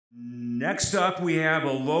Next up, we have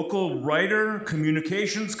a local writer,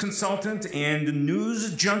 communications consultant, and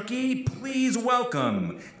news junkie. Please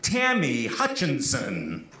welcome Tami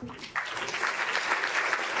Hutchinson.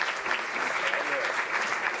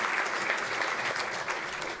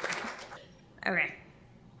 Okay.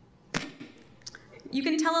 You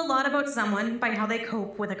can tell a lot about someone by how they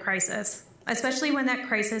cope with a crisis, especially when that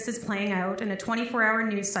crisis is playing out in a 24-hour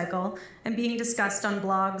news cycle and being discussed on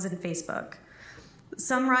blogs and Facebook.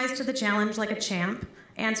 Some rise to the challenge like a champ,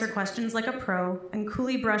 answer questions like a pro, and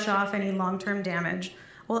coolly brush off any long-term damage,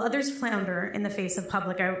 while others flounder in the face of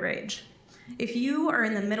public outrage. If you are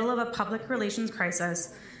in the middle of a public relations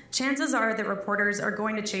crisis, chances are that reporters are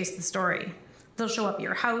going to chase the story. They'll show up at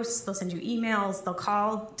your house, they'll send you emails, they'll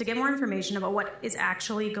call to get more information about what is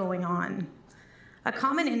actually going on. A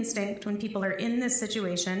common instinct when people are in this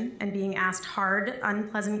situation and being asked hard,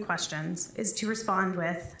 unpleasant questions is to respond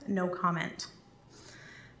with no comment.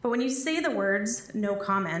 But when you say the words no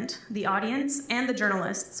comment, the audience and the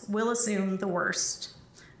journalists will assume the worst.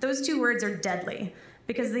 Those two words are deadly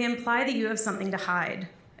because they imply that you have something to hide.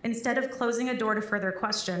 Instead of closing a door to further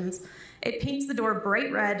questions, it paints the door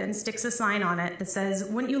bright red and sticks a sign on it that says,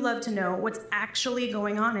 "Wouldn't you love to know what's actually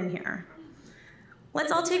going on in here?"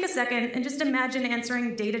 Let's all take a second and just imagine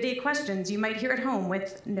answering day-to-day questions you might hear at home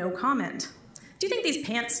with no comment. Do you think these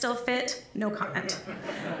pants still fit? No comment.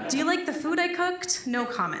 Do you like the food I cooked? No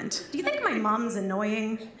comment. Do you think my mom's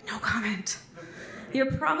annoying? No comment.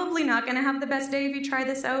 You're probably not gonna have the best day if you try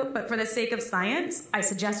this out, but for the sake of science, I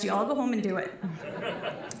suggest you all go home and do it.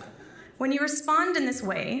 When you respond in this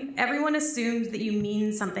way, everyone assumes that you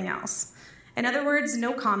mean something else. In other words,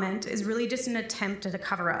 no comment is really just an attempt at a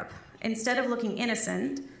cover-up. Instead of looking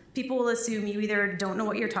innocent, people will assume you either don't know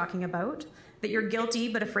what you're talking about, that you're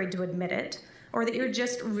guilty but afraid to admit it, or that you're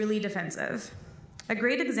just really defensive. A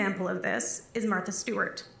great example of this is Martha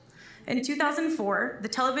Stewart. In 2004, the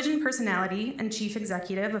television personality and chief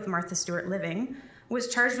executive of Martha Stewart Living was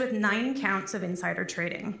charged with 9 counts of insider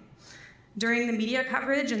trading. During the media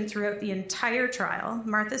coverage and throughout the entire trial,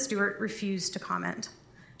 Martha Stewart refused to comment.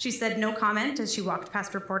 She said no comment as she walked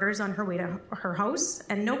past reporters on her way to her house,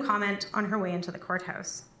 and no comment on her way into the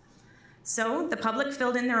courthouse. So the public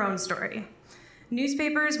filled in their own story.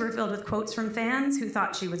 Newspapers were filled with quotes from fans who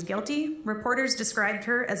thought she was guilty, reporters described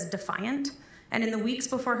her as defiant, and in the weeks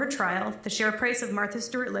before her trial, the share price of Martha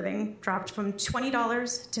Stewart Living dropped from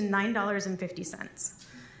 $20 to $9.50.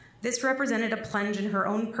 This represented a plunge in her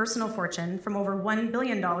own personal fortune from over $1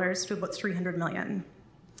 billion to about $300 million.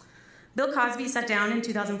 Bill Cosby sat down in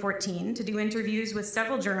 2014 to do interviews with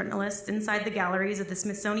several journalists inside the galleries of the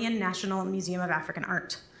Smithsonian National Museum of African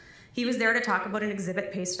Art. He was there to talk about an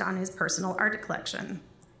exhibit based on his personal art collection.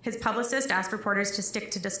 His publicist asked reporters to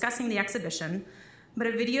stick to discussing the exhibition, but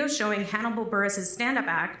a video showing Hannibal Buress's stand-up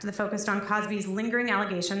act that focused on Cosby's lingering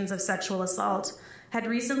allegations of sexual assault had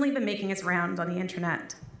recently been making its rounds on the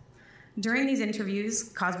internet. During these interviews,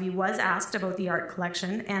 Cosby was asked about the art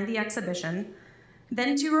collection and the exhibition.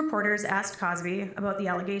 Then 2 reporters asked Cosby about the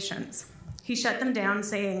allegations. He shut them down,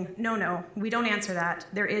 saying, no, we don't answer that.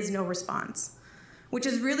 There is no response," which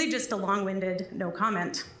is really just a long-winded no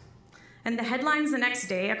comment. And the headlines the next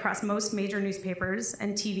day across most major newspapers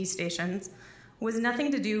and TV stations was nothing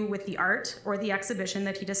to do with the art or the exhibition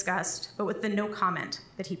that he discussed, but with the no comment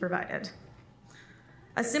that he provided.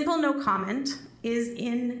 A simple no comment is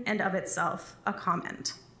in and of itself a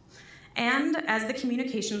comment. And as the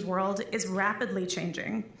communications world is rapidly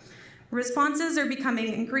changing, responses are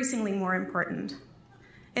becoming increasingly more important.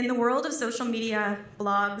 In the world of social media,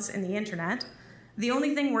 blogs, and the internet, the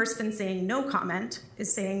only thing worse than saying no comment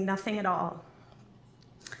is saying nothing at all.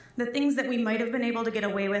 The things that we might have been able to get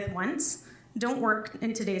away with once don't work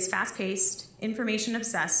in today's fast-paced,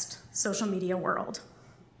 information-obsessed social media world.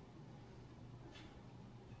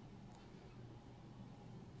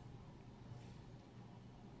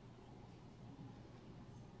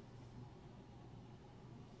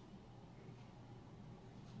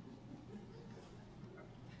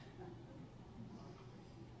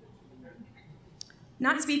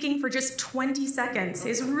 Not speaking for just 20 seconds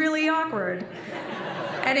is really awkward,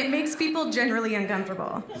 and it makes people generally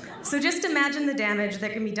uncomfortable. So just imagine the damage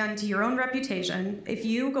that can be done to your own reputation if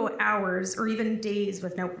you go hours or even days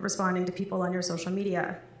without responding to people on your social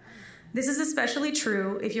media. This is especially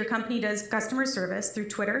true if your company does customer service through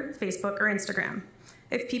Twitter, Facebook, or Instagram.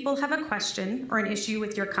 If people have a question or an issue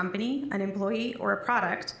with your company, an employee, or a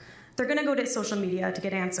product, they're gonna go to social media to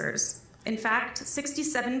get answers. In fact,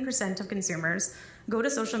 67% of consumers go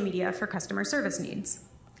to social media for customer service needs.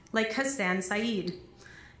 Like Hassan Saeed.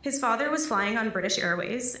 His father was flying on British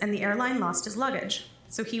Airways and the airline lost his luggage.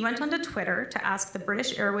 So he went onto Twitter to ask the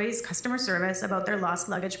British Airways customer service about their lost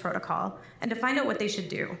luggage protocol and to find out what they should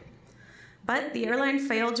do. But the airline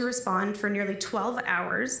failed to respond for nearly 12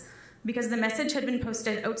 hours because the message had been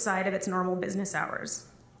posted outside of its normal business hours.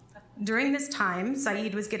 During this time,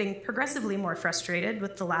 Saeed was getting progressively more frustrated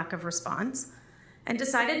with the lack of response and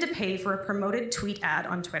decided to pay for a promoted tweet ad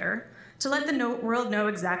on Twitter to let the world know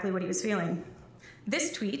exactly what he was feeling.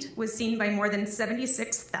 This tweet was seen by more than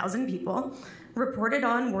 76,000 people, reported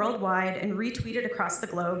on worldwide, and retweeted across the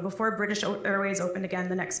globe before British Airways opened again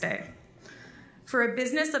the next day. For a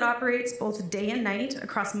business that operates both day and night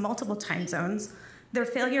across multiple time zones, their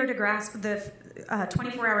failure to grasp the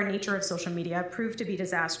 24-hour nature of social media proved to be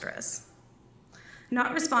disastrous.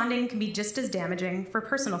 Not responding can be just as damaging for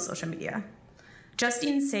personal social media.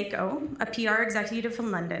 Justine Seiko, a PR executive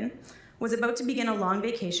from London, was about to begin a long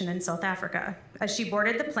vacation in South Africa. As she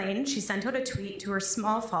boarded the plane, she sent out a tweet to her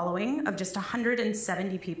small following of just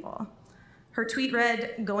 170 people. Her tweet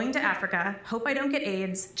read, "Going to Africa, hope I don't get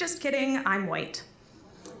AIDS, just kidding, I'm white."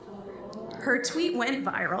 Her tweet went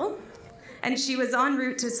viral, and she was en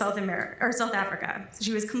route to South Africa.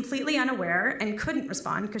 She was completely unaware and couldn't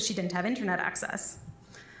respond because she didn't have internet access.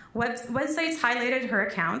 Websites highlighted her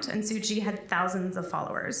account, and Suchi had thousands of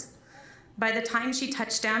followers. By the time she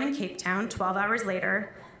touched down in Cape Town, 12 hours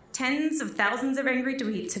later, tens of thousands of angry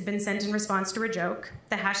tweets had been sent in response to her joke.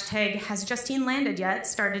 The hashtag #HasJustineLandedYet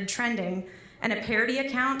started trending, and a parody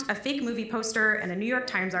account, a fake movie poster, and a New York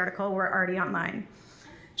Times article were already online.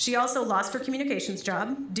 She also lost her communications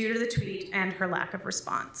job due to the tweet and her lack of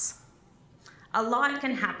response. A lot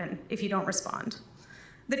can happen if you don't respond.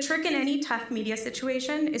 The trick in any tough media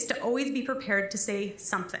situation is to always be prepared to say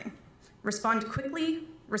something. Respond quickly,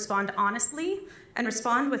 respond honestly, and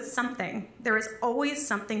respond with something. There is always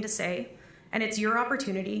something to say, and it's your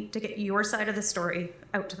opportunity to get your side of the story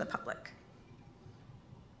out to the public.